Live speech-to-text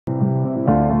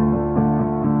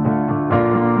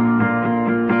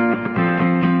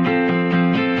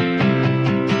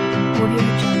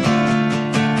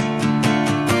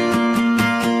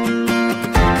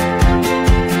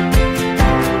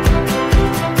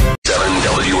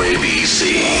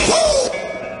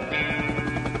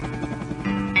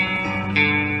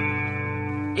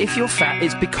if you're fat,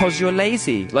 it's because you're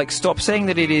lazy. Like, stop saying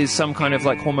that it is some kind of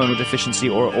like hormonal deficiency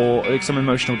or like some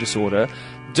emotional disorder.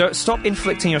 Stop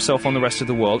inflicting yourself on the rest of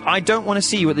the world. I don't want to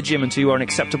see you at the gym until you are an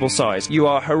acceptable size. You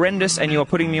are horrendous and you are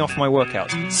putting me off my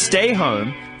workouts. Stay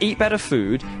home, eat better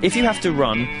food. If you have to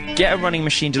run, get a running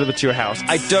machine delivered to your house.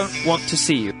 I don't want to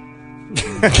see you.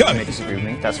 You may disagree with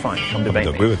me, that's fine. Come debate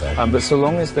me. Agree with that. But so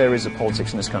long as there is a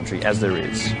politics in this country, as there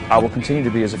is, I will continue to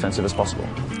be as offensive as possible.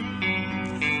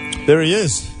 There he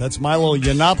is. That's Milo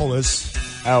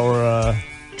Yiannopoulos, our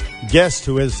guest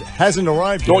who hasn't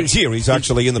arrived yet. No, he's here. He's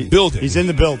actually in the building. He's in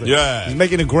the building. Yeah. He's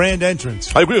making a grand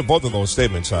entrance. I agree with both of those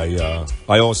statements. I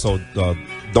also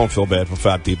don't feel bad for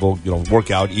fat people. You know, work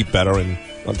out, eat better, and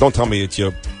don't tell me it's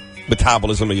your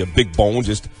metabolism or your big bone.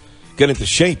 Just get into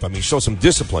shape. I mean, show some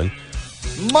discipline.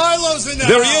 Milo's in there.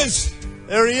 There he is.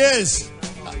 There he is.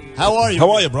 How are you? How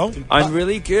are you, bro? I'm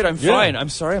really good. I'm fine. I'm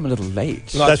sorry I'm a little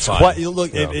late. No, That's fine. quite. Look,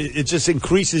 it just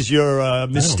increases your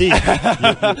mystique.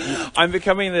 I'm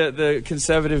becoming the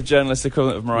conservative journalist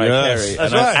equivalent of Mariah Carey.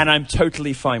 That's right. And I'm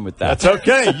totally fine with that. That's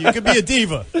okay. You can be a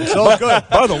diva. It's all good.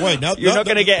 By the way, You're not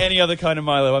going to get any other kind of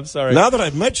Milo. I'm sorry. Now that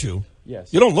I've met you,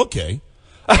 yes, you don't look gay.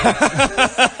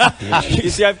 You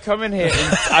see, I've come in here,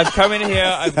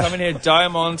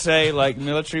 diamante, like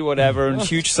military whatever, and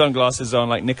huge sunglasses on,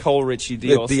 like Nicole Richie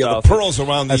Dior style. The pearls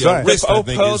around the wrist, I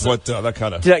think, pearls is what that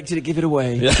kind of... Did it give it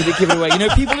away? Yeah. Did it give it away? You know,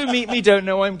 people who meet me don't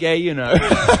know I'm gay, you know.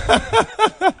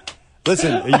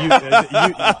 Listen,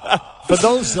 for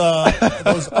those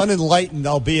unenlightened,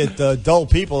 albeit dull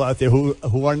people out there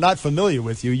who are not familiar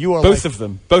with you, you are both of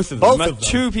them. Both of them. Both of them.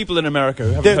 Two people in America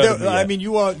who haven't heard of me yet. I mean,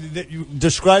 you are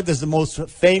described as the most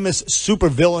famous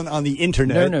supervillain on the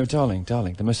internet. No, darling,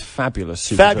 the most fabulous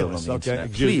supervillain on the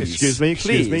internet. Please, excuse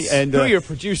me. And who are your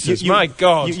producers? My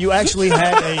God, you actually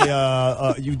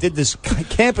had you did this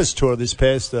campus tour this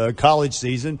past college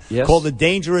season called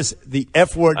the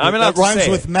F word. I'm allowed that rhymes to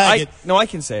say with it. maggot. No, I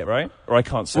can say it, right? Or I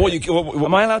can't say it.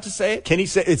 Am I allowed to say it? Can he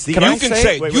say it's the? You can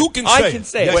say it. You can say it. I can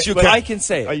say it. Yes, you can. I can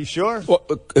say it. Are you sure? Well,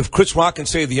 if Chris Rock can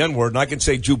say the N-word and I can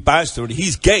say Jew bastard,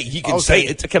 he's gay. He can say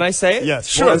it. Can I say it? Yes.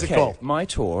 Sure. What is it called? My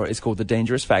tour is called the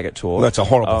Dangerous Faggot Tour. Well, that's a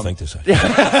horrible thing to say.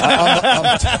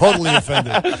 I'm totally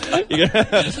offended.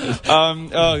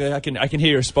 I can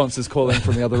hear your sponsors calling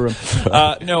from the other room.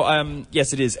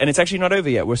 Yes, it is, and it's actually not over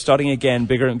yet. We're starting again,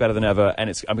 bigger and better than ever, and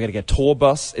I'm going to get a tour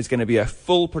bus. It's going to be a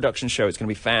full production show. It's going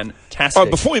to be fantastic.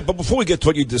 Before we get to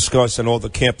what you discuss and all the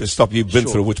campus stuff you've been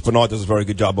through, which Bernard does a very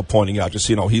good job of pointing out, just so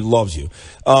you know, he loves you.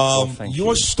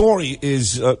 Your story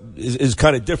is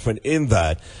kind of different in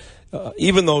that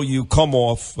even though you come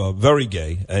off very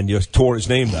gay and your tour is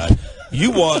named that, you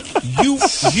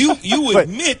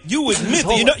admit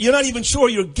that you're not even sure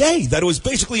you're gay. That it was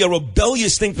basically a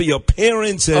rebellious thing for your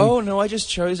parents. And oh no, I just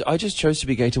chose to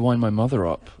be gay to wind my mother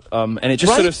up. And it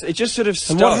just sort of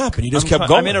stuck. And what happened? You just kept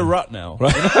going. I'm in a rut now.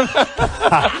 Right?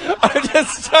 I'm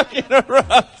just stuck in a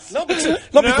rut.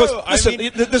 Because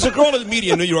listen, there's a girl in the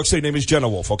media in New York City named Jenna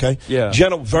Wolf. Okay, yeah,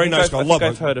 Jenna, very nice girl, love her.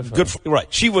 I've heard of her. Good, right?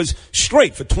 She was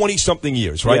straight for 20-something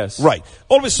years, right? Yes. Right.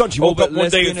 All of a sudden, she woke up one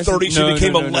day at 30, she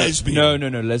became a lesbian. No,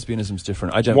 lesbianism's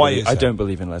different. I don't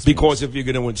believe in lesbianism. Because if you're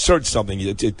going to insert something, you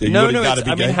really got to be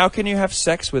gay. I mean, how can you have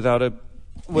sex without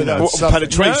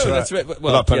penetration? No, that's right.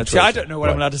 Well, I don't know what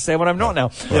I'm allowed to say when I'm not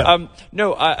now. Yeah.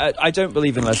 No, I don't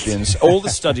believe in lesbians. All the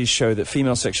studies show that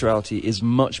female sexuality is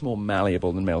much more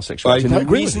malleable than male sexuality. And the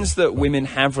reasons that women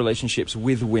have relationships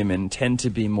with women tend to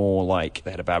be more like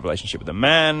they had a bad relationship with a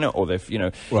man, or they're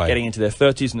getting into their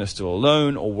 30s and they're still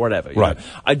alone, or whatever. You know?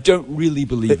 I don't really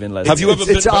believe in lesbians. Have you ever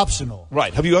been? It's optional,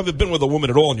 right? Have you ever been with a woman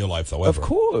at all in your life, though? Ever? Of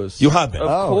course, you have been.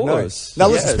 Of course. Nice. Now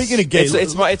listen, speaking of gay,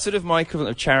 it's sort of my equivalent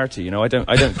of charity. You know, I don't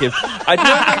give.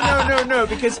 No,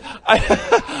 because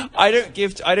I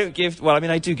don't give. Well, I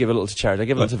mean, I do give a little to charity. I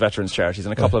give a little to veterans charities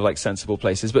and a couple of sensible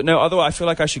places. But no, otherwise, I feel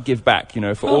like I should give back. You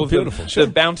know, for all of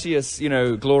the bounteous,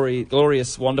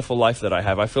 glorious, wonderful life that I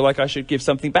have. I feel like I should give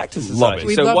something back to society.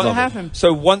 We'd love to have him.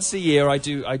 So once a year, I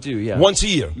do. Yeah. Once a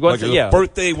year. Once a year.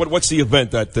 Birthday. What's the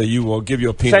event that you will give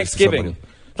your penis? Thanksgiving.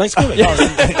 Thanksgiving.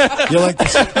 You like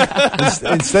this,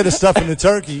 instead of stuffing the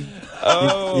turkey.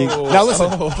 Now listen.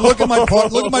 Look at my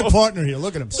partner here.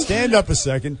 Look at him. Stand up a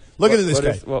second. Look at this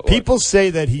guy. People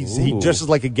say that he dresses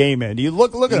like a gay man. Do you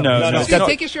look at him? No.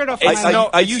 Take your shirt off.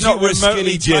 I usually wear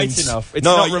skinny jeans. It's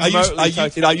not remotely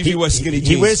tight enough. I usually wear skinny jeans.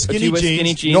 He wears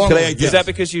skinny jeans. Is that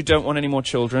because you don't want any more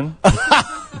children?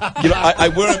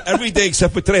 I wear them every day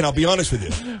except for today, and I'll be honest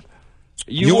with you.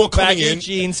 You wore baggy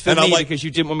jeans for me because you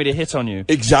didn't want me to hit on you.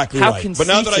 Exactly How right. conceited.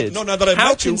 But now that I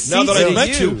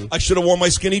met you, I should have worn my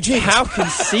skinny jeans. How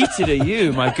conceited are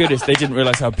you? My goodness, they didn't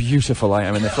realize how beautiful I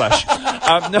am in the flesh.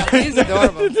 No, He's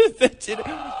adorable.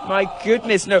 My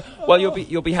goodness, no. Well,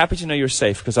 you'll be happy to know you're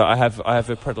safe because I have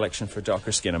a predilection for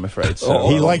darker skin. I'm afraid. So,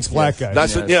 he likes black guys.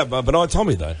 That's it. Yeah, but Bernard, tell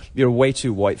me that. You're way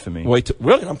too white for me.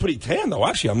 Really? I'm pretty tan though.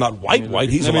 Actually, I'm not white.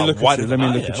 He's a lot whiter. Let me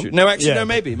look at you. No, actually, no.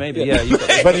 Maybe. Yeah.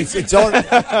 But it's all.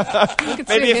 You could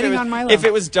see him hitting on Milo. If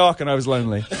it was dark and I was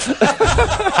lonely.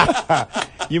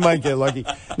 You might get lucky.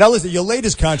 Now, listen, your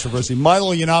latest controversy,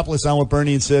 Milo Yiannopoulos on with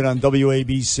Bernie and Sid on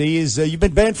WABC, is you've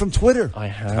been banned from Twitter. I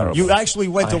have. You actually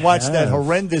went to watch that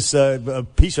horrendous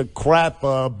piece of crap,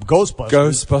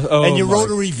 Ghostbusters. And you wrote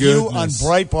a review on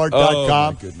Breitbart.com. Oh,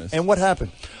 my goodness. And what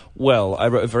happened? Well, I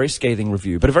wrote a very scathing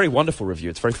review, but a very wonderful review.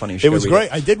 It's very funny. It was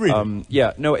great. I did read it.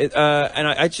 Yeah, no, and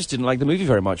I just didn't like the movie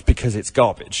very much because it's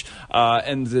garbage.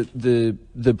 And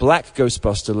the black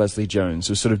Ghostbuster, Leslie Jones,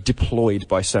 was sort of deployed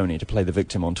by Sony to play the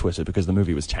victim on Twitter because the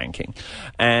movie was tanking.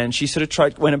 And she sort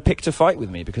of went and picked a fight with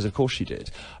me because of course she did.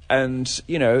 And,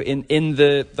 you know, in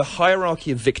the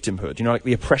hierarchy of victimhood, you know, like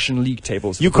the oppression league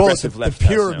tables. You call it the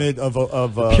pyramid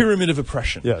of pyramid of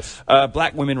oppression. Yes.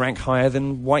 Black women rank higher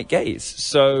than white gays.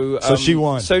 So she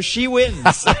won. So she wins.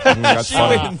 That's she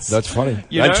funny. wins. That's funny.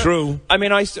 That's true. I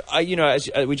mean, I you know, as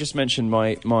we just mentioned,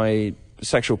 my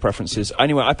sexual preferences.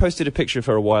 Anyway, I posted a picture of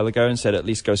her a while ago and said at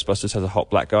least Ghostbusters has a hot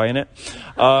black guy in it.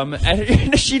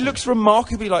 And she looks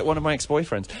remarkably like one of my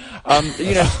ex-boyfriends.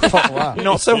 You know, wow.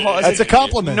 Not so hot as That's a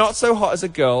compliment. Not so hot as a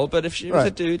girl, but if she was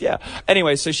a dude, yeah.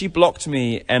 Anyway, so she blocked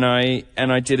me and I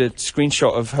did a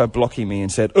screenshot of her blocking me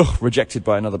and said, "Ugh, rejected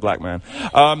by another black man."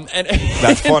 And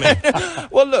that's funny.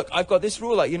 Well, look, I've got this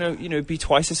rule, like, you know, be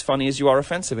twice as funny as you are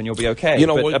offensive and you'll be okay. You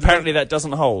know, but apparently that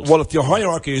doesn't hold. Well, if your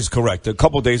hierarchy is correct, a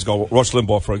couple of days ago, Rush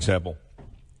Limbaugh, for example,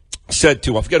 said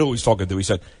to, I forget who he was talking to, he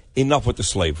said, enough with the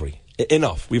slavery.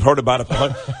 Enough. We've heard about it.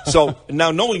 So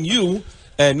now knowing you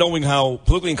and knowing how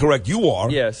politically incorrect you are.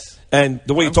 Yes. And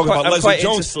the way you talk about I'm Leslie quite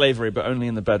Jones. into slavery, but only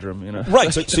in the bedroom, you know.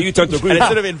 Right, so you tend to agree with and it's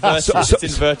sort of inverted.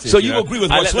 It's inverted. So you agree with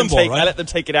Rush Limbaugh, right? I let them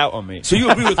take it out on me. So you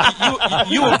agree with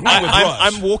you agree with Rush.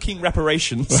 I'm walking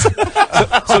reparations.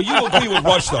 so you agree with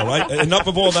Rush, though, right? Enough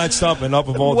of all that stuff. Enough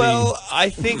of all Well, I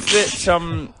think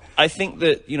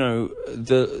that you know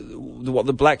what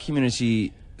the black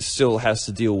community still has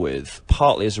to deal with,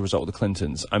 partly as a result of the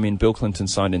Clintons. I mean, Bill Clinton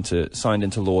signed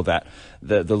into law that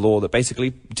the law that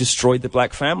basically destroyed the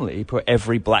black family. He put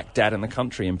every black dad in the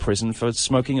country in prison for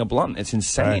smoking a blunt. It's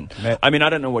insane. Right. I mean,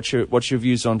 I don't know what your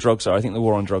views on drugs are. I think the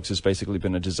war on drugs has basically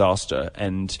been a disaster,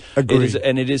 and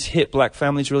it has hit black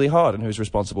families really hard. And who's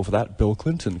responsible for that? Bill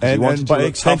Clinton. Because he wanted to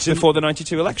look tough before the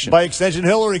 '92 election. By extension,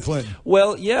 Hillary Clinton.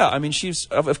 Well, yeah. I mean, she's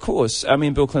of course. I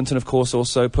mean, Bill Clinton, of course,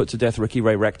 also put to death Ricky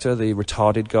Ray Rector, the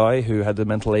retarded guy who had the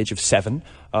mental age of 7,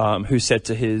 who said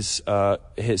to his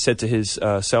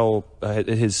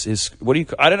what do you?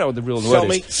 I don't know what the real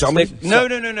word is. Cellmate?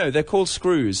 No. They're called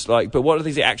screws. Like, but what are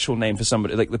the actual name for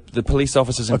somebody? Like the police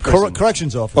officers in prison.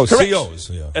 Corrections officer. Oh, COs.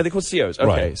 Yeah. Are they called COs? Okay.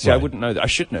 Right, See, right. I wouldn't know that. I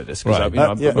should know this because Right.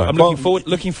 I'm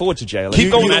looking forward to jail.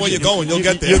 Keep going where you're going. You'll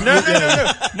get there.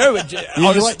 No.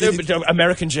 Honestly,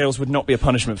 American jails would not be a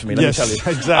punishment for me. Let me tell you.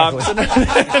 Exactly.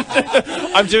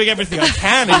 I'm doing everything I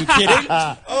can. Are you kidding?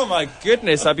 Oh my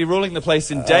goodness! I'd be ruling the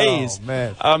place in days. Oh,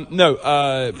 man.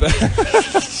 But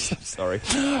sorry,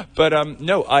 but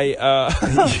no,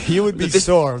 you would be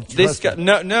sore. This guy,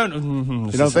 no.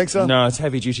 You don't think so? No, it's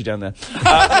heavy duty down there.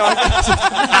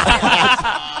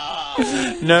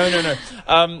 No.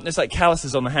 It's like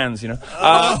calluses on the hands, you know.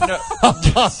 No.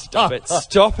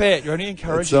 Stop it. You're only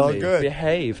encouraging me. Good.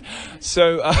 Behave.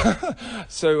 So,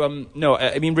 no.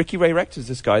 I mean, Ricky Ray Rector's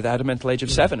this guy that had a mental age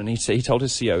of 7, and he told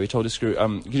his CEO, he told his crew,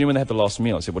 you know, when they had the last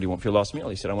meal, I said, "What do you want for your last meal?"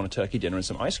 He said, "I want a turkey dinner and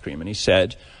some ice cream." And he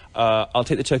said, "I'll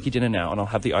take the turkey dinner now, and I'll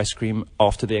have the ice cream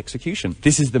after the execution."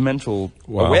 This is the mental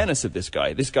awareness of this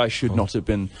guy. This guy should not have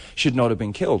been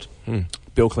killed.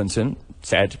 Bill Clinton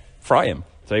said, "Fry him."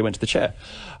 So he went to the chair.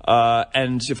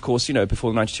 And, of course, you know,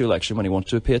 before the '92 election, when he wanted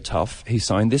to appear tough, he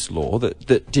signed this law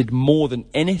that did more than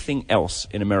anything else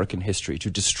in American history to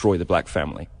destroy the black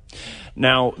family.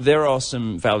 Now, there are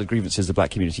some valid grievances the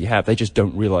black community have. They just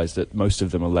don't realize that most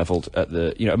of them are leveled at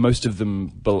most of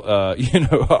them,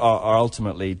 are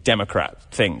ultimately Democrat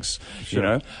things, you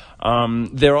know.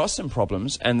 There are some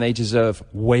problems, and they deserve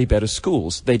way better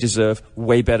schools. They deserve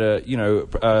way better,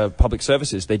 public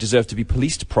services. They deserve to be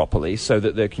policed properly so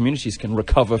that their communities can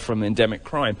recover from endemic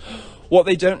crime. What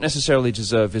they don't necessarily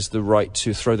deserve is the right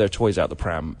to throw their toys out the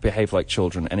pram, behave like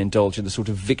children, and indulge in the sort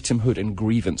of victimhood and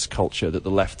grievance culture that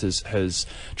the left has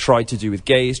tried to do with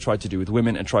gays, tried to do with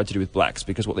women, and tried to do with blacks,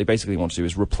 because what they basically want to do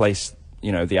is replace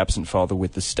the absent father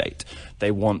with the state.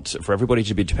 They want for everybody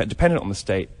to be dependent on the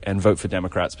state and vote for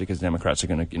Democrats because Democrats are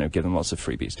going to, give them lots of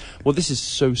freebies. Well, this is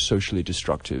so socially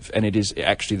destructive, and it is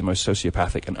actually the most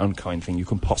sociopathic and unkind thing you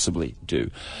can possibly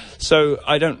do. So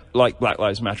I don't like Black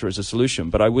Lives Matter as a solution,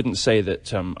 but I wouldn't say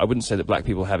that black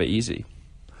people have it easy.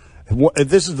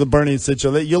 This is the Bernie and Sid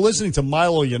show. You're listening to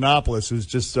Milo Yiannopoulos, who's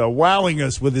just wowing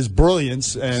us with his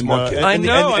brilliance. And I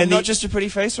know, I'm not just a pretty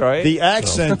face, right? The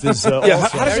accent is yeah.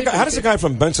 How does a guy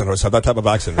from Bensonhurst have that type of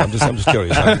accent? I'm just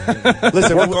curious.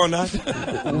 Listen, work on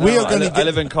that. We are going to. I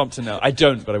live in Compton now. I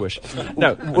don't, but I wish.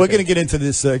 No, we're going to get into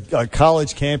this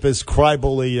college campus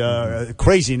crybully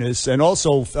craziness, and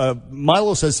also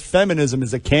Milo says feminism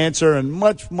is a cancer, and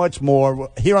much, much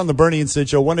more. Here on the Bernie and Sid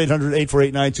show,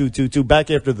 1-800-848-9222. Back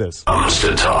after this.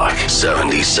 To Talk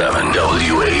 77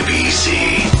 WABC.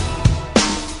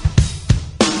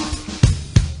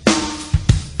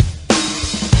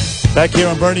 Back here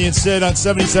on Bernie and Sid on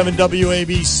 77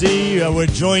 WABC. We're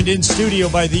joined in studio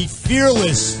by the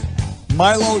fearless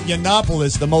Milo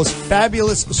Yiannopoulos, the most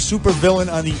fabulous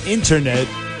supervillain on the internet.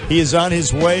 He is on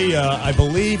his way, I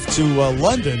believe, to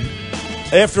London.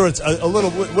 After it's a little...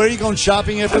 Where are you going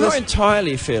shopping after this? I'm not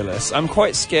entirely fearless. I'm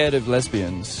quite scared of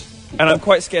lesbians. And I'm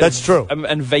quite scared. That's true.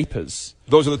 And vapors.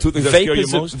 Those are the two things that scare you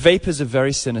most? Vapors are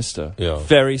very sinister. Yeah.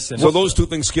 Very sinister. So those two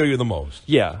things scare you the most?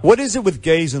 Yeah. What is it with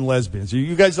gays and lesbians?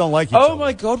 You guys don't like each other. Oh,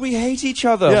 my God, we hate each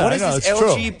other. Yeah, what is this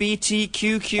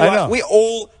LGBTQI? I know. We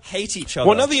all hate each other.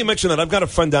 Well, now that you mention that, I've got a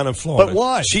friend down in Florida. But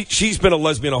why? She's been a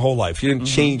lesbian her whole life. She didn't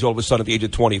change all of a sudden at the age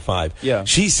of 25. Yeah.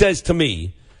 She says to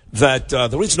me that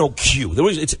there is no Q.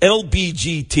 It's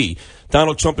LBGT.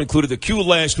 Donald Trump included the Q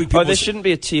last week. There shouldn't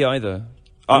be a T either.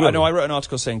 Really? I know. I wrote an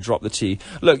article saying drop the T.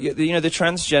 Look, the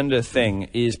transgender thing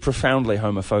is profoundly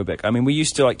homophobic. I mean, we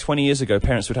used to, 20 years ago,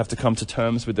 parents would have to come to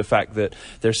terms with the fact that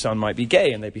their son might be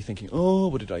gay, and they'd be thinking, oh,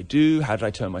 what did I do? How did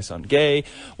I turn my son gay?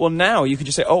 Well, now you could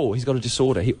just say, oh, he's got a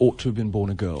disorder. He ought to have been born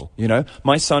a girl.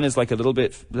 My son is a little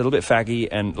bit faggy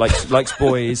and likes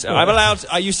boys. I'm allowed.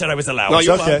 You said I was allowed. No,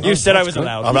 you're okay. You said I was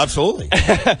allowed. Absolutely.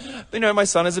 My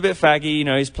son is a bit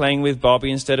faggy. He's playing with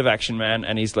Barbie instead of Action Man,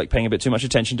 and he's paying a bit too much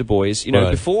attention to boys.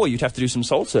 Right. Before, you'd have to do some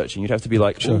soul searching. You'd have to be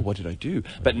like, oh, what did I do?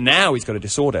 But now he's got a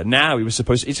disorder. Now he was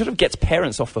supposed to... It sort of gets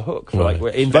parents off the hook for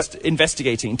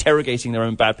investigating, interrogating their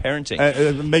own bad parenting.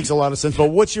 It makes a lot of sense. But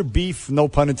what's your beef, no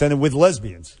pun intended, with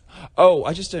lesbians? Oh,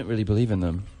 I just don't really believe in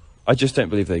them. I just don't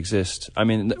believe they exist. I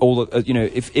mean, if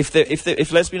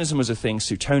lesbianism was a thing,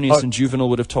 Suetonius and Juvenal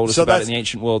would have told us about it in the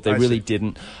ancient world. They really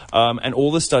didn't. And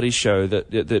all the studies show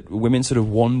that women sort of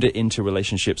wander into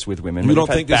relationships with women. You don't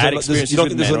think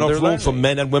there's enough room for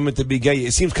men and women to be gay?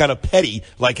 It seems kind of petty.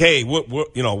 Like, hey,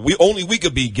 we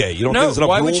could be gay. You don't think there's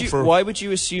enough room for... Why would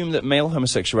you assume that male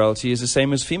homosexuality is the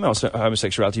same as female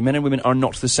homosexuality? Men and women are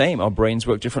not the same. Our brains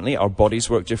work differently. Our bodies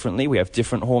work differently. We have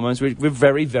different hormones. We're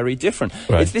very, very different.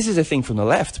 Right. This is a thing from the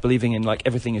left, believing in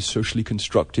everything is socially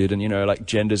constructed and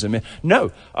genders are men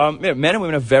and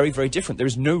women are very, very different. There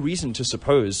is no reason to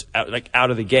suppose out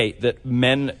of the gate that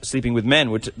men sleeping with men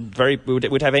would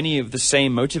have any of the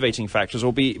same motivating factors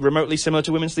or be remotely similar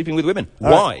to women sleeping with women.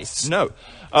 Why? No.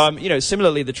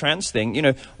 Similarly, the trans thing,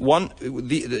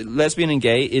 the lesbian and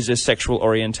gay is a sexual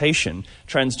orientation.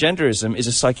 Transgenderism is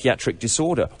a psychiatric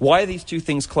disorder. Why are these two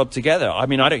things clubbed together? I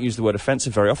mean, I don't use the word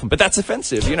offensive very often, but that's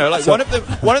offensive.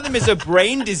 One of them is a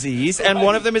brain disease and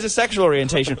one of them is a sexual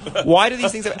orientation. Why do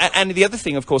these things and the other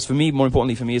thing, of course, more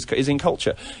importantly for me, is in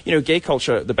culture. Gay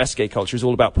culture, the best gay culture is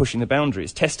all about pushing the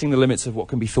boundaries, testing the limits of what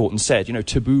can be thought and said.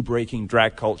 Taboo breaking,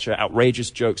 drag culture,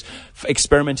 outrageous jokes,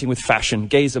 experimenting with fashion.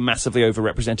 Gays are massively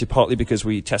overrepresented, partly because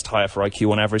we test higher for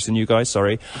IQ on average than you guys,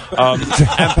 sorry. And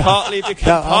partly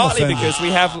because we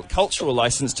have cultural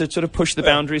license to sort of push the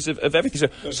boundaries of everything.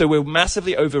 So we're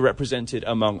massively overrepresented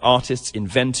among artists,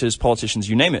 inventors, politicians,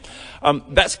 you name it.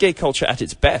 That's gay culture at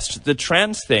its best. The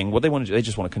trans thing, what they want to do, they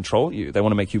just want to control you. They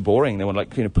want to make you boring. They want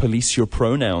to police your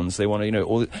pronouns. They want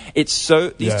to, it's so,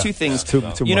 these two things,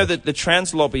 the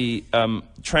trans lobby,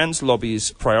 trans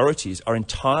lobby's priorities are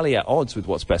entirely at odds with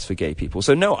what's best for gay people.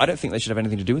 So no, I don't think they should have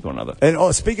anything to do with one another.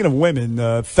 And speaking of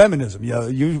women, feminism,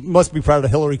 you must be proud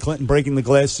of Hillary Clinton breaking the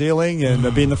glass ceiling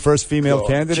and being the first female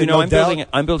candidate.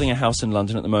 I'm building a house in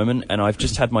London at the moment, and I've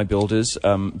just had my builders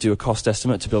do a cost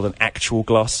estimate to build an actual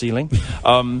glass glass ceiling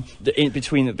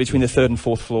between the third and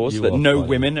fourth floors, that no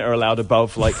women are allowed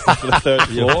above like the third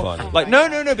floor. Like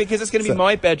no, because it's going to be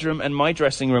my bedroom and my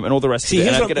dressing room and all the rest of it.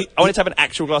 And I want it to have an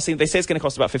actual glass ceiling. They say it's going to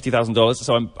cost about $50,000,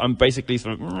 so I'm basically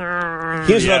sort of.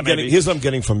 Here's what I'm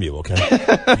getting from you. Okay,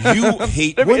 you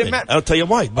hate women. I'll tell you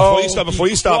why. Before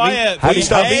you stop me, how dare you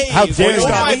stop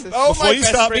me? Before you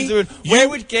stop me, where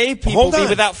would gay people be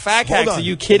without fag hags? Are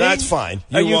you kidding? That's fine.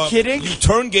 Are you kidding? You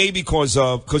turn gay because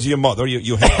of your mother.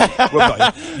 You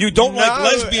hate. You don't like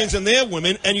lesbians and their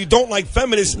women, and you don't like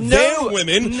feminists, their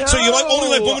women. So you only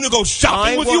like women who go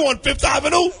shopping with you on Fifth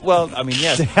Avenue. Well, I mean,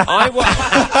 yes.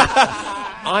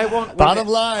 I want bottom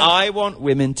line. I want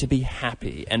women to be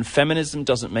happy, and feminism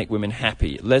doesn't make women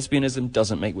happy. Lesbianism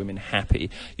doesn't make women happy.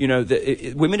 You know,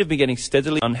 women have been getting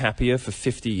steadily unhappier for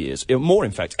 50 years. More, in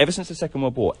fact, ever since the Second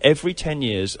World War. Every 10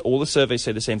 years, all the surveys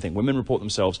say the same thing. Women report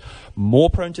themselves more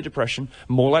prone to depression,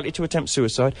 more likely to attempt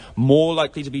suicide, more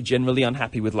likely to be generally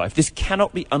unhappy with life. This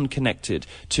cannot be unconnected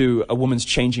to a woman's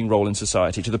changing role in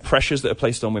society, to the pressures that are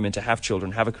placed on women to have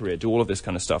children, have a career, do all of this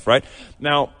kind of stuff, right?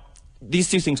 Now,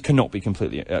 these two things cannot be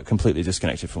completely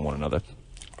disconnected from one another.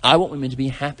 I want women to be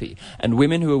happy, and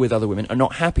women who are with other women are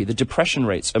not happy. The depression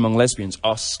rates among lesbians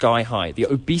are sky high. The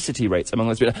obesity rates among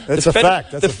lesbians. That's a fact.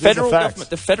 The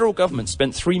federal government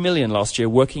spent $3 million last year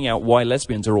working out why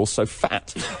lesbians are all so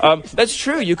fat. That's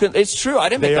true. It's true. I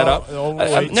didn't make that up.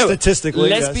 No,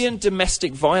 statistically, lesbian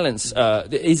domestic violence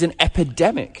is an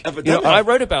epidemic. You know, I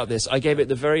wrote about this. I gave it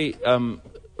the very.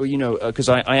 You know, because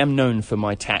I am known for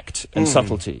my tact and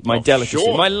subtlety, my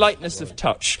delicacy, my lightness of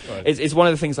touch is one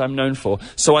of the things I'm known for.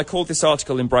 So I called this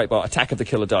article in Breitbart "Attack of the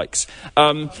Killer Dykes,"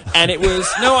 and it was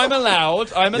I'm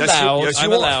allowed. I'm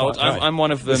one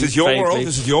of them. This is your world.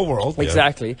 This is your world.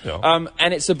 Exactly. Yeah.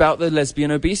 And it's about the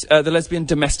lesbian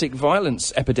domestic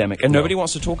violence epidemic, and nobody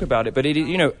wants to talk about it. But it,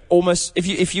 you know, almost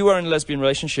if you are in a lesbian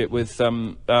relationship with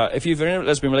if you're in a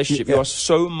lesbian relationship, you are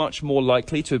so much more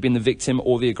likely to have been the victim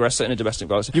or the aggressor in a domestic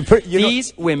violence.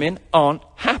 These women aren't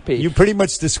happy. You pretty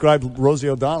much described Rosie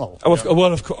O'Donnell. Oh,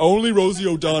 well, of course, only Rosie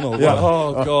O'Donnell. Yeah.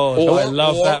 Oh, God. I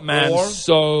love that man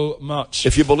so much.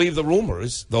 If you believe the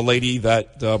rumors, the lady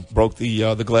that broke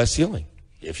the glass ceiling.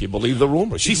 If you believe the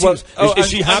rumors. She seems, is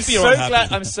she happy or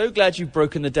unhappy? I'm so glad you've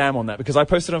broken the dam on that, because I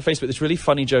posted on Facebook this really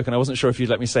funny joke, and I wasn't sure if you'd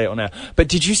let me say it on air. But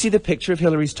did you see the picture of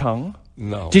Hillary's tongue?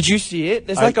 No. Did you see it?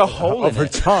 There's like a hole of her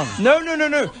tongue. No.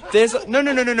 There's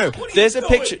There's a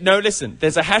picture. No, listen.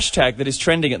 There's a hashtag that is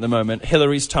trending at the moment,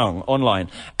 Hillary's tongue, online,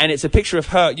 and it's a picture of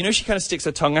her. You know, she kind of sticks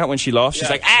her tongue out when she laughs. She's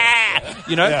like, ah,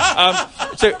 you know. Yeah.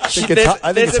 So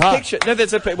there's a picture. No,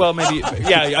 there's a well, maybe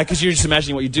because you're just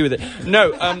imagining what you do with it.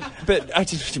 No, but I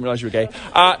didn't realize you were gay.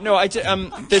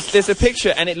 There's a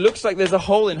picture, and it looks like there's a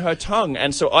hole in her tongue,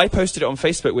 and so I posted it on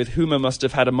Facebook with "Huma must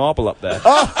have had a marble up there."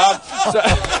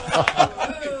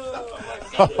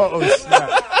 Oh, snap.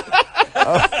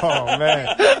 Oh,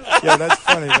 man. Yeah, that's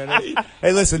funny, man.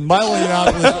 Hey, listen, Milo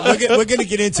Yiannopoulos, we're going to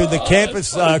get into the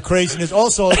campus craziness.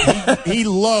 Also, he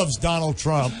loves Donald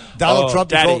Trump. Donald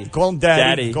Trump, call him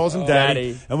Daddy. He calls him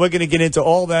Daddy. And we're going to get into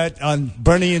all that on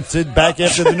Bernie and Sid back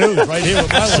after the news, right here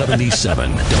with Milo.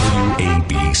 77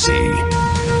 WABC.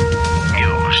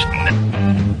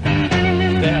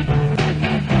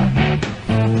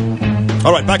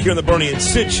 All right, back here on the Bernie and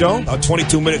Sid show. About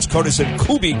 22 minutes, Curtis and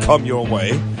Kubi come your way.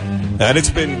 And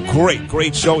it's been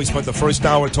great show. We spent the first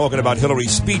hour talking about Hillary's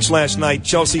speech last night.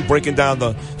 Chelsea breaking down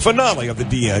the finale of the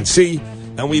DNC.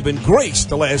 And we've been graced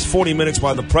the last 40 minutes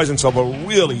by the presence of a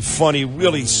really funny,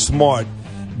 really smart,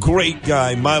 great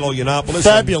guy, Milo Yiannopoulos.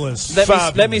 Fabulous.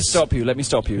 Let me stop you.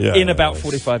 Yeah, in about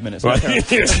 45 minutes. By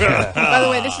the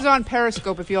way, this is on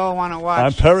Periscope if you all want to watch.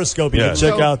 On Periscope, you can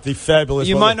check out the fabulous...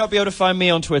 You might not be able to find me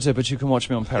on Twitter, but you can watch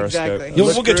me on Periscope. Exactly.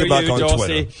 We'll get you back on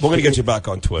Twitter. We're going to get you back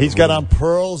on Twitter. He's got on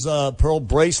pearl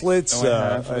bracelets,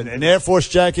 an Air Force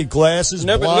jacket, glasses,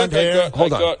 blonde hair.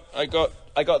 Hold on.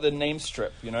 I got the name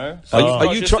strip, you know. So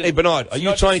are you trying, Bernard? Are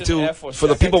you trying to, for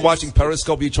the people watching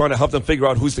Periscope, are you trying to help them figure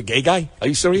out who's the gay guy? Are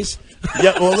you serious?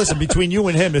 Yeah. Well, listen. Between you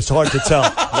and him, it's hard to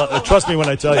tell. Trust me when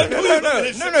I tell you.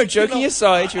 No. Joking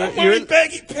aside, you're in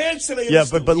baggy pants today. Yeah,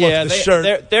 but look, the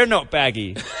shirt. They're not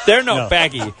baggy. They're not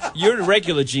baggy. Your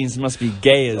regular jeans must be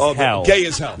gay as hell. Gay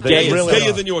as hell.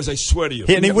 Gayer than yours. I swear to you.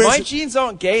 My jeans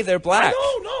aren't gay. They're black.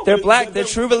 No. They're black. They're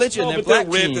true religion. They're black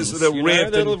jeans. They're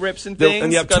ripped. Little rips and things.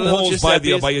 And you have two holes by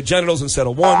your genitals instead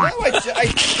of one.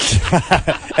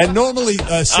 And normally,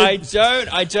 I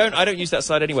don't use that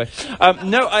side anyway.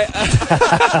 No,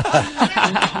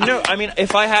 I mean,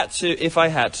 if I had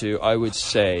to, I would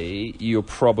say you're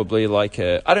probably like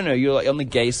you're like on the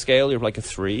gay scale, you're like a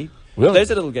 3. Really?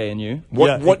 There's a little gay in you.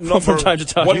 What number, from time to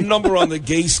time. What number on the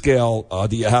gay scale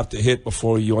do you have to hit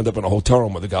before you end up in a hotel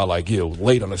room with a guy like you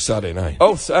late on a Saturday night?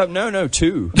 Oh, no, 2.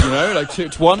 You know, like 2,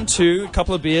 1, 2, a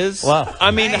couple of beers. Wow.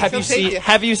 I mean, Nice,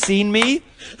 have you seen me?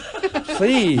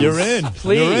 Please. You're in.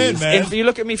 Please. You're in, man. If you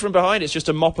look at me from behind, it's just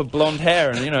a mop of blonde hair,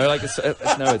 and you know, like it's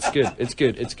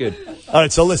good. It's good. All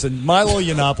right, so listen, Milo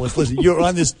Yiannopoulos, listen, you're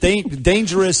on this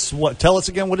dangerous, what, tell us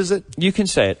again, what is it? You can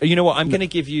say it. You know what? I'm going to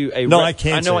give you a... No, I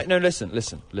can't say it. No,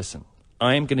 listen.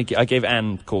 I gave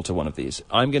Ann Coulter one of these.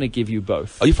 I'm going to give you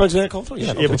both. Are you friends with Ann Coulter?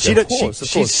 Yeah, but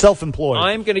she's self-employed.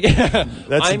 I'm going to give...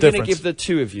 That's I'm going to give the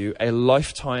two of you a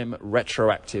lifetime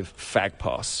retroactive fag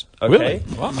pass. Okay? Really?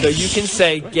 Wow. So you can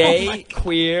say gay,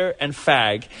 queer, and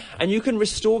fag, and you can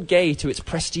restore gay to its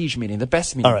prestige meaning, the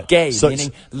best meaning. All right. Gay, So-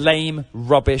 meaning lame,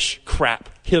 rubbish, crap,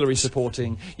 Hillary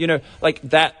supporting. You know, like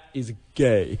that is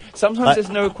gay. Sometimes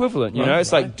there's no equivalent, you know?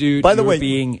 It's like, dude, By the way,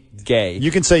 being gay. You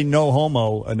can say no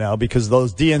homo now because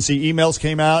those DNC emails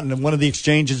came out, and one of the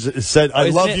exchanges said, I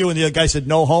love you, and the other guy said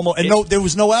no homo, and there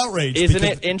was no outrage. Isn't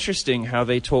it interesting how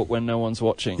they talk when no one's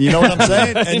watching? You know what I'm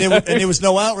saying? And there was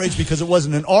no outrage because it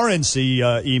wasn't an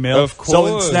RNC email. Of course.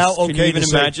 So it's now okay Can you even to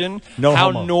say imagine no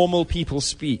how homo. normal people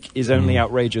speak is only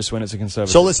outrageous when it's a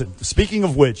conservative. So listen, speaking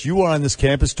of which, you are on this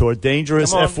campus tour,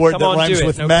 dangerous Come on, F word come that on, rhymes do it.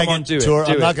 with No, come on, maggot do it, tour.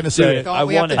 do I'm it, not going to do say it. it. I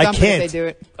We have want to it. dump I it if can't. they do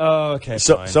it. Oh, okay.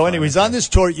 So anyways, on this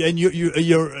tour, and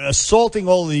you're assaulting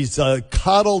all these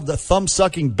coddled,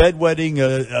 thumb-sucking, bedwetting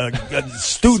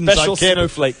students Special on campus.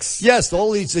 snowflakes. Yes,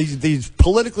 all these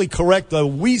politically correct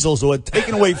weasels who are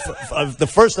taking away the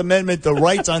First Amendment, the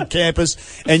rights on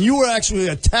campus, and you were actually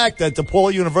attacked at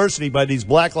DePaul University by these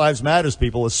Black Lives Matters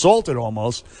people, assaulted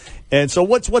almost. And so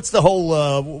what's the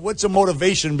whole what's the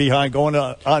motivation behind going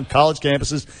on college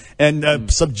campuses and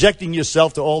subjecting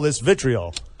yourself to all this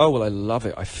vitriol? Oh well, I love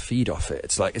it. I feed off it.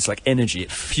 It's like energy.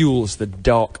 It fuels the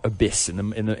dark abyss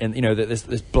in you know,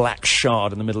 this black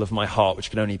shard in the middle of my heart, which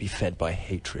can only be fed by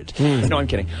hatred. No, I'm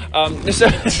kidding. So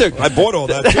I bought all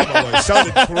that too, by the way. It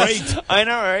sounded great. I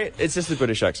know, right? It's just the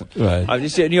British accent. Right.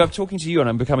 I'm talking to you and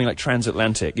I'm becoming like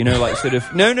transatlantic. You know, like sort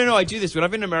of. No. I do this when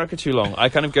I've been in America too long. I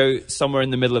kind of go somewhere in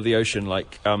the middle of the ocean,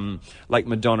 like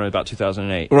Madonna about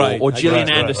 2008, right? Or Gillian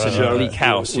Right, Anderson or Leak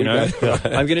House. You know,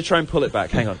 I'm going to try and pull it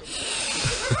back. Hang on.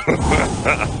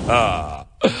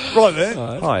 Right then.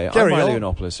 Hi, Carry I'm Milo on.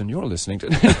 Yiannopoulos, and you're listening to...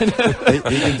 You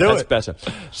can do That's it. better.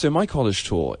 So my college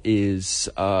tour is...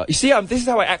 you see, this is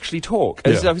how I actually talk.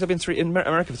 Yeah. I've been in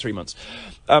America for 3 months.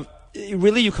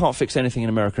 Really, you can't fix anything in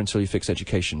America until you fix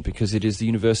education, because it is the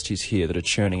universities here that are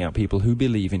churning out people who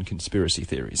believe in conspiracy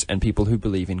theories and people who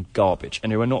believe in garbage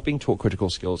and who are not being taught critical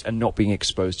skills and not being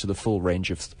exposed to the full range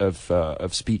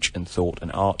of speech and thought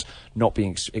and art, not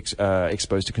being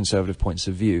exposed to conservative points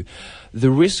of view. The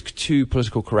risk to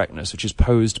political correctness, which is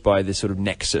posed by this sort of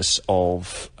nexus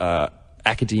of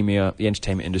academia, the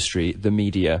entertainment industry, the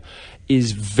media,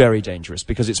 is very dangerous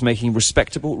because it's making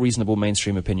respectable, reasonable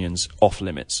mainstream opinions off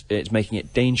limits. It's making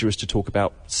it dangerous to talk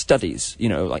about studies, you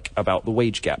know, like about the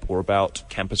wage gap or about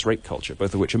campus rape culture,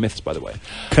 both of which are myths, by the way.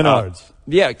 Canards.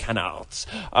 Yeah, canards.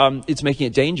 It's making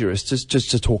it dangerous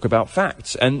to talk about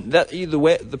facts. And that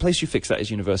the place you fix that is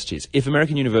universities. If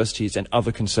American universities and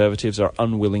other conservatives are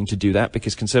unwilling to do that,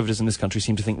 because conservatives in this country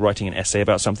seem to think writing an essay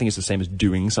about something is the same as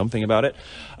doing something about it,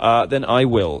 then I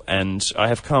will. And I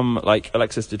have come, like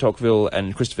Alexis de Tocqueville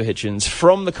and Christopher Hitchens,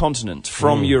 from the continent,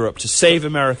 from Europe, to save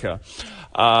America.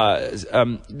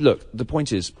 Look, the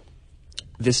point is,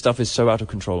 this stuff is so out of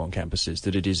control on campuses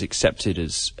that it is accepted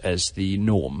as the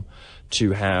norm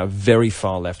to have very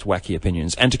far left wacky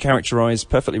opinions and to characterize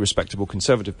perfectly respectable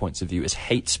conservative points of view as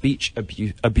hate speech,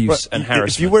 abuse and harassment.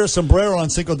 If you wear a sombrero on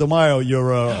Cinco de Mayo,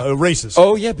 you're a racist.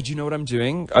 Oh yeah, but you know what I'm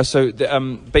doing?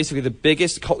 Basically the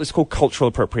biggest, it's called cultural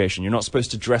appropriation. You're not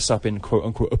supposed to dress up in quote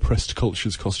unquote oppressed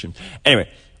cultures costume. Anyway,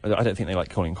 I don't think they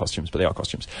like calling costumes, but they are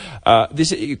costumes.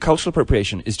 Cultural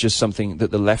appropriation is just something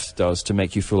that the left does to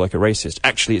make you feel like a racist.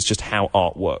 Actually, it's just how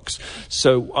art works.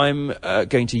 So I'm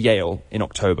going to Yale in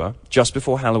October, just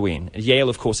before Halloween. Yale,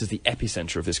 of course, is the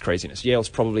epicenter of this craziness. Yale's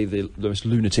probably the most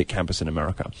lunatic campus in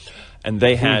America. And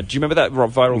they had, do you remember that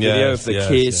viral video of the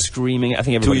kids screaming? I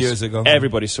think everybody 2 years ago.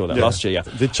 Everybody saw that last year, yeah.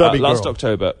 The chubby last girl.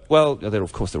 October. Well,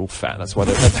 of course, they're all fat. That's why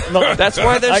they're, that's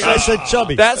why they're, I said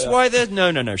chubby. That's why they're,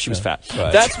 no, she was fat.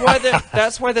 Right. That's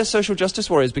that's why they're social justice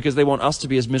warriors, because they want us to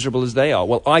be as miserable as they are.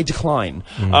 Well, I decline.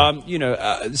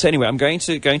 So anyway, I'm going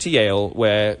to Yale,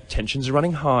 where tensions are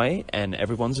running high and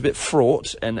everyone's a bit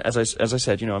fraught. And as I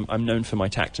said, I'm known for my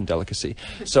tact and delicacy.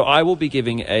 So I will be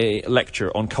giving a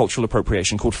lecture on cultural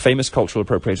appropriation called "Famous Cultural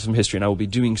Appropriators from History," and I will be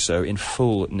doing so in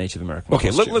full Native American.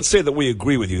 Okay, let's say that we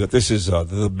agree with you that this is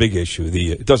the big issue.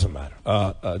 It doesn't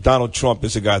matter. Donald Trump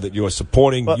is a guy that you're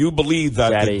supporting. But you believe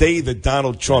that the day that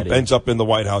Donald Trump ends up in the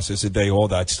White House is the day all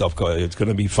that stuff it's going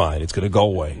to be fine. It's going to go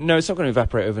away. No, it's not going to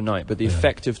evaporate overnight. But the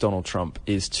effect of Donald Trump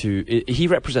is he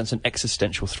represents an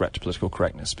existential threat to political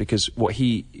correctness, because what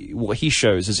he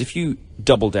shows is if you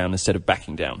double down instead of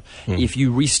backing down, if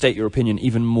you restate your opinion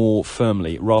even more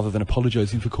firmly rather than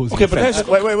apologizing for causing offense.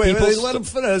 Wait, let him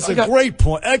finish. That's a great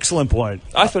point. Excellent point.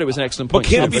 I thought it was an excellent point. But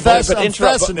can't it be both?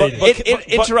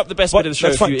 Interrupt the best bit of the show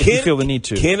if you feel the need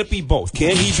to. Can it be both?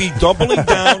 Can he be doubling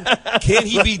down? Can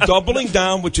he be doubling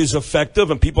down, which is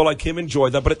effective, and people like him enjoy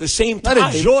that? But at the same time,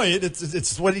 not enjoy it.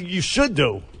 It's what you should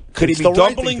do. Could he be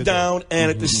doubling down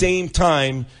and at the same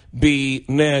time be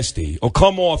nasty or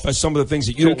come off as some of the things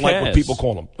that you don't like when people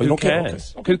call him? Who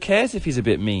cares? Who cares if he's a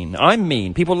bit mean? I'm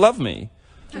mean. People love me.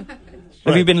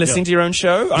 Have you been listening to your own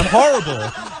show? I'm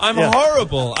horrible. I'm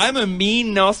horrible. I'm a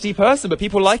mean, nasty person, but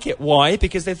people like it. Why?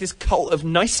 Because there's this cult of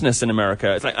niceness in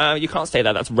America. It's like, you can't say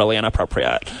that. That's really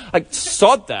inappropriate. Like,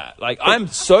 sod that. Like, I'm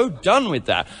so done with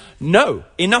that. No.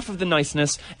 Enough of the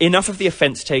niceness. Enough of the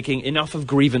offense-taking. Enough of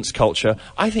grievance culture.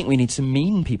 I think we need some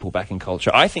mean people back in culture.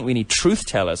 I think we need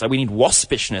truth-tellers. We need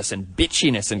waspishness and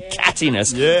bitchiness and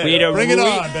cattiness. Yeah. Bring it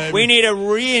on, baby. We need a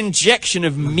re-injection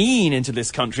of mean into this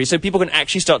country so people can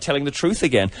actually start telling the truth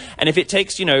again. And if it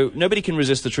takes, nobody can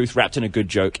resist the truth wrapped in a good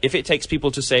joke. If it takes people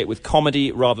to say it with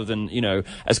comedy rather than,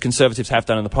 as conservatives have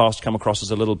done in the past, come across as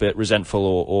a little bit resentful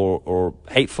or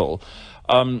hateful.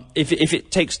 If it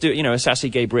takes a sassy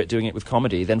gay Brit doing it with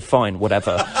comedy, then fine,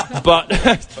 whatever. But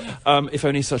if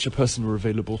only such a person were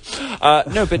available.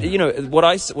 No, but what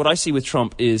I see with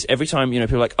Trump is every time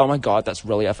people are like, oh my God, that's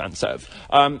really offensive.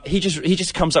 He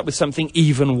just comes up with something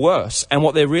even worse. And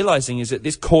what they're realizing is that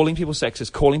this calling people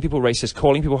sexist, calling people racist,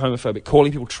 calling people homophobic,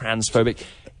 calling people transphobic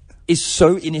is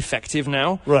so ineffective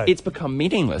now. Right. It's become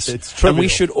meaningless. It's trivial. And we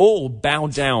should all bow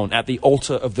down at the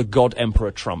altar of the God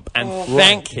Emperor Trump and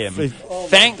thank him.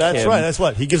 Thank him. That's right. That's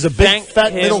what. He gives a big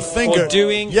fat middle finger. For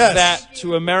doing that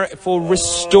to America, for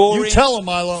restoring. You tell him,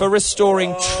 Milo. For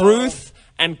restoring truth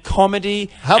and comedy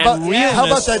and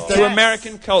realness to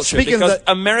American culture. Because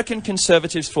American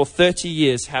conservatives for 30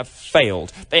 years have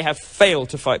failed. They have failed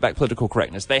to fight back political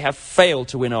correctness. They have failed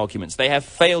to win arguments. They have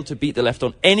failed to beat the left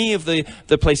on any of the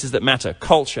places that matter.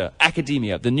 Culture,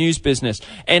 academia, the news business,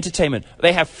 entertainment.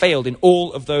 They have failed in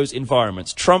all of those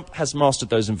environments. Trump has mastered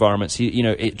those environments.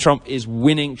 Trump is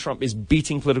winning. Trump is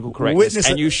beating political correctness.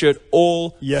 And you should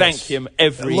all thank him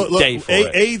every day for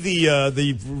it.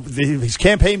 His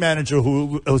campaign manager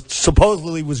who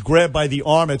supposedly was grabbed by the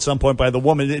arm at some point by the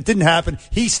woman. It didn't happen.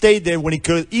 He stayed there when he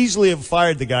could easily have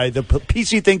fired the guy. The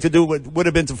PC thing to do would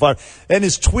have been to fire. And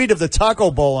his tweet of the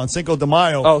taco bowl on Cinco de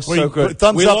Mayo. Oh, so good.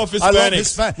 Thumbs up. Love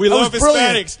Hispanics. We love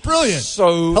Hispanics. Brilliant.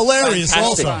 So hilarious.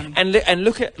 Fantastic. Also. And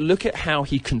look at how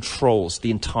he controls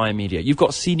the entire media. You've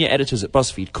got senior editors at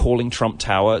BuzzFeed calling Trump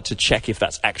Tower to check if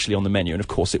that's actually on the menu. And of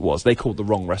course it was. They called the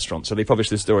wrong restaurant. So they published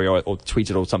this story or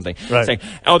tweeted or something saying,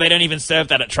 oh, they don't even serve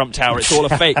that at Trump Tower. It's all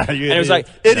a fake. And it was like,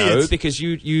 no, because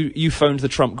you phoned the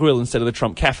Trump Grill instead of the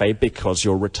Trump Cafe because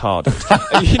you're retarded.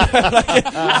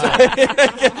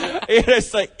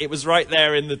 It's like, it was right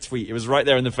there in the tweet. It was right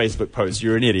there in the Facebook post.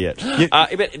 You're an idiot.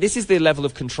 But this is the level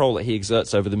of control that he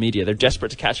exerts over the media. They're desperate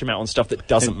to catch him out on stuff that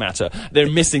doesn't matter. They're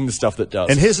missing the stuff that does.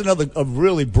 And here's another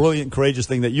really brilliant, courageous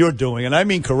thing that you're doing, and I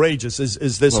mean courageous,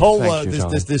 is this whole on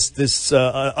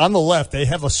the left, they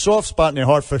have a soft spot in their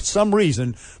heart for some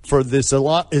reason for this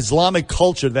Islamic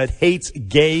culture that hates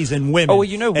gays and women. Oh, well,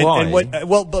 you know why?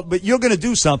 But you're going to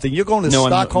do something. You're going to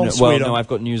Stockholm, Sweden. Well, no, I've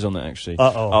got news on that, actually.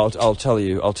 I'll tell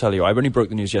you. I only broke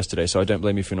the news yesterday, so I don't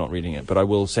blame you for not reading it. But I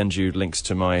will send you links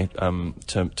to my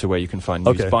to where you can find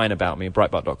news by and about me,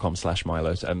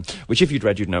 breitbart.com/Milo, which if you'd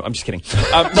read, you'd know. I'm just kidding.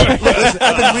 Listen, I've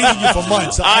been reading you for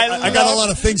months. I got a lot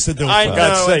of things to do. I for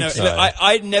God's sake.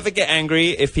 I'd never get angry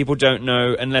if people don't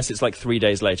know unless it's like 3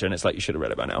 days later and it's like you should have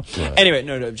read it by now. Right. Anyway,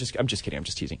 no, I'm just kidding. I'm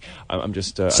just teasing. I'm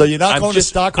just. So you're not going to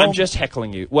Stockholm? I'm just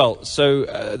heckling you. Well, so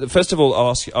first of all,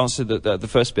 I'll answer the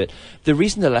first bit. The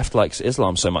reason the left likes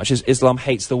Islam so much is Islam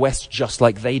hates the West just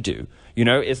like they do. You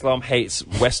know, Islam hates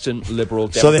Western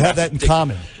liberal. So they have that in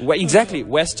common. Exactly,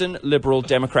 Western liberal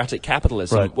democratic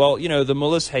capitalism. Right. Well, you know, the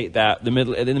mullahs hate that. In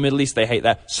the Middle East, they hate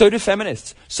that. So do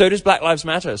feminists. So does Black Lives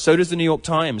Matter. So does the New York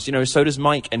Times. You know, so does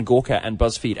Mike and Gorka and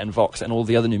BuzzFeed and Vox and all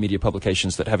the other new media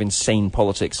publications that have insane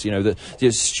politics. You know,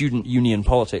 the student union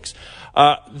politics.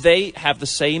 They have the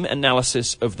same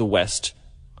analysis of the West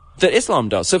that Islam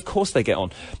does. So of course they get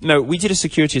on. No, we did a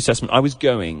security assessment. I was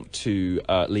going to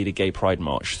lead a gay pride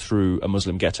march through a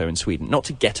Muslim ghetto in Sweden, not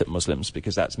to get at Muslims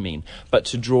because that's mean, but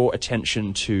to draw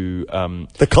attention to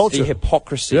the culture, the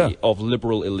hypocrisy of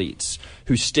liberal elites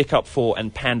who stick up for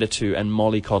and pander to and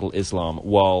mollycoddle Islam,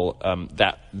 while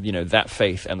that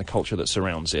faith and the culture that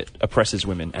surrounds it oppresses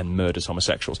women and murders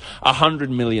homosexuals.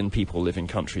 100 million people live in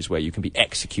countries where you can be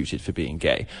executed for being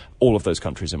gay. All of those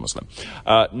countries are Muslim.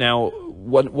 Now,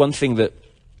 one thing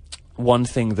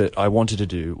that I wanted to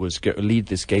do was lead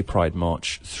this gay pride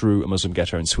march through a Muslim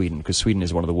ghetto in Sweden, because Sweden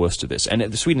is one of the worst of this.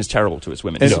 And Sweden is terrible to its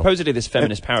women. It's supposedly this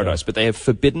feminist paradise, but they have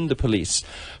forbidden the police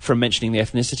from mentioning the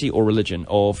ethnicity or religion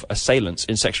of assailants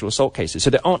in sexual assault cases.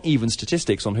 So there aren't even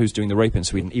statistics on who's doing the rape in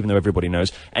Sweden, even though everybody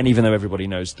knows, and even though everybody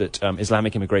knows that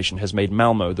Islamic immigration has made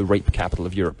Malmo the rape capital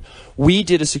of Europe. We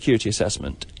did a security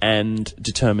assessment and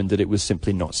determined that it was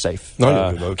simply not safe.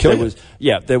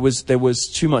 There was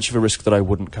too much of a risk that I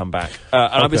wouldn't come back.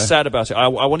 And I was sad about it. I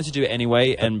wanted to do it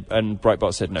anyway, and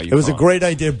Breitbart said, no, you can't. It was a great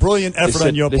idea. Brilliant effort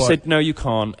on your part. They said, no, you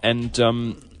can't.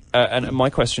 And my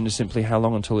question is simply, how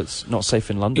long until it's not safe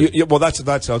in London? Well, that's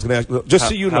I was going to ask. Just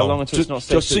so you know, how long until it's not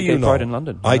safe to gay pride in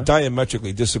London? I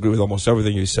diametrically disagree with almost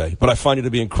everything you say, but I find it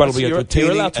to be incredibly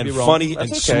entertaining and funny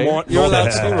and smart. You're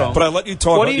allowed to be wrong. But I let you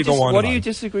talk. What do you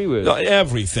disagree with?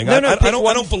 Everything. I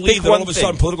don't believe that all of a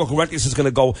sudden political correctness is going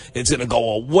to go. It's going to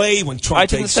go away when Trump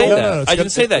takes over. I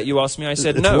didn't say that. You asked me. I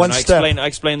said no. And I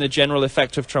explained the general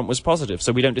effect of Trump was positive.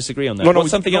 So we don't disagree on that. No,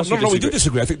 something else. No, we do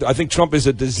disagree. I think Trump is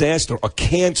a disaster, a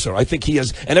cancer. I think he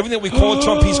has. And everything we call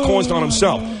Trump, he's caused on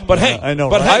himself. But hey, I know.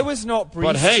 But I was not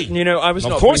briefed. But hey, you know, I was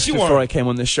not briefed before I came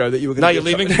on this show that you were going to. Now you're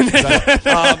leaving.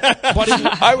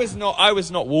 I was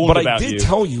not warned about you. But I did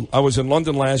tell you I was in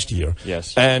London last year.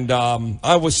 Yes. And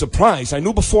I was surprised. I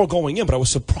knew before going in, but I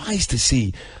was surprised to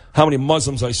see how many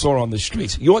Muslims I saw on the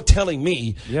streets. You're telling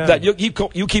me that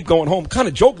you keep going home, kind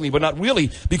of jokingly, but not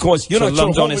really, because you're not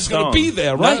sure who's going to be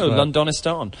there, right? No,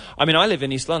 Londonistan. I mean, I live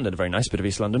in East London, a very nice bit of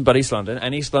East London, but East London,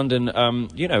 and East London,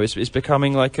 is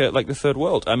becoming like the third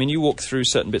world. I mean, you walk through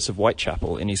certain bits of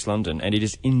Whitechapel in East London, and it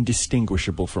is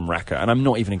indistinguishable from Raqqa, and I'm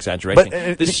not even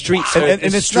exaggerating.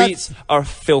 The streets are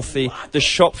filthy. The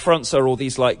shop fronts are all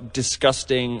these like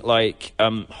disgusting, like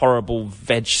horrible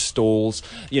veg stalls.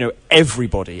 You know,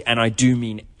 everybody. And I do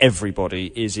mean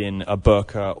everybody is in a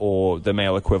burqa or the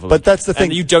male equivalent. But that's the thing.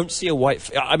 And you don't see a white...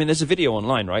 I mean, there's a video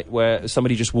online, right, where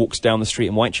somebody just walks down the street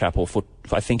in Whitechapel for,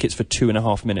 I think it's for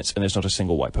 2.5 minutes, and there's not a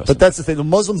single white person. But that's the thing. The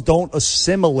Muslims don't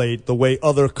assimilate the way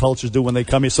other cultures do when they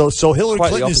come here. So Hillary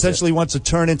Clinton essentially wants to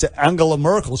turn into Angela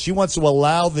Merkel. She wants to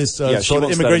allow this sort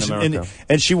of immigration,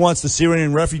 and she wants the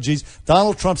Syrian refugees.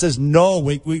 Donald Trump says, no,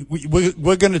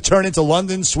 we're going to turn into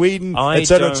London, Sweden, et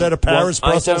cetera, Paris,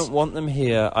 Brussels. I don't want them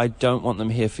here. I don't want them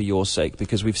here for your sake,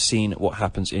 because we've seen what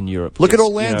happens in Europe. Look at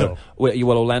Orlando.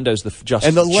 Well, Orlando's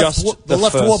the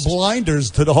left wore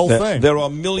blinders to the whole thing. There are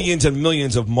millions and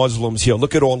millions of Muslims here.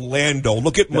 Look at Orlando.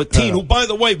 Look at Mateen, who by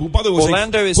the way was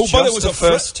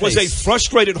a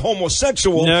frustrated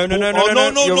homosexual. No. You're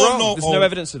wrong. There's no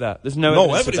evidence of that. There's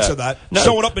no evidence of that.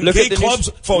 Showing up in gay clubs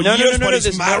for years, but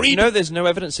he's married. No, there's no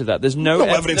evidence of that. There's no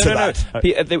evidence of that.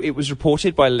 It was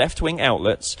reported by left-wing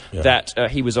outlets that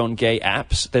he was on gay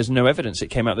apps. There's no evidence. It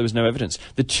came out there was no evidence.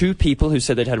 The two people who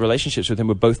said they'd had relationships with him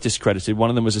were both discredited. One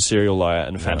of them was a serial liar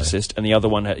and a fantasist, and the other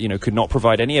one, could not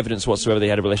provide any evidence whatsoever they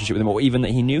had a relationship with him, or even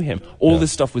that he knew him. All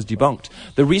this stuff was debunked.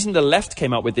 The reason the left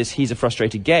came up with this, he's a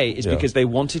frustrated gay, is because they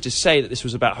wanted to say that this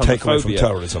was about homophobia. Take away from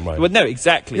terrorism, right? Well, no,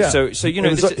 exactly. Yeah. So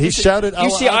he shouted.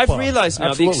 You see, I've realised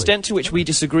now the extent to which we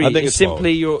disagree is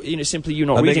simply you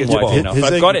not reading widely enough.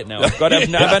 I've got it now. I've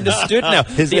understood now.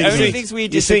 The only things we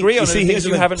disagree on are the things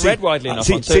you haven't read widely enough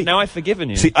on. So now I've forgiven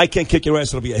you. See, I can't kick your ass.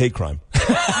 It'll be a hate crime.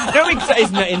 No,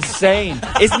 isn't that insane?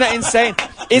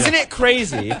 Isn't it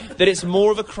crazy that it's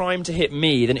more of a crime to hit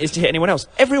me than it is to hit anyone else?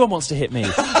 Everyone wants to hit me.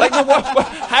 Like,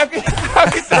 how could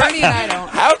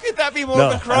that be more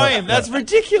of a crime? That's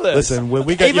ridiculous. Listen,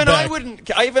 we got you back.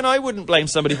 Even I wouldn't blame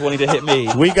somebody for wanting to hit me.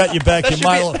 We got you back,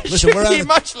 Milo. Listen,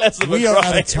 much less of a crime. We are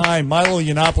out of time. Milo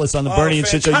Yiannopoulos on the Bernie and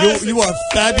Shit Show. You are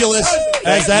fabulous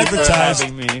as advertised.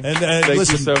 And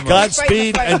listen, so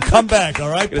Godspeed and come back. All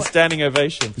right. Get a standing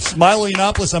ovation. Milo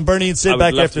Yiannopoulos on Bernie and Sid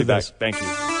back after this. Thank you.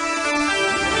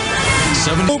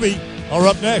 Movie are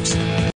up next.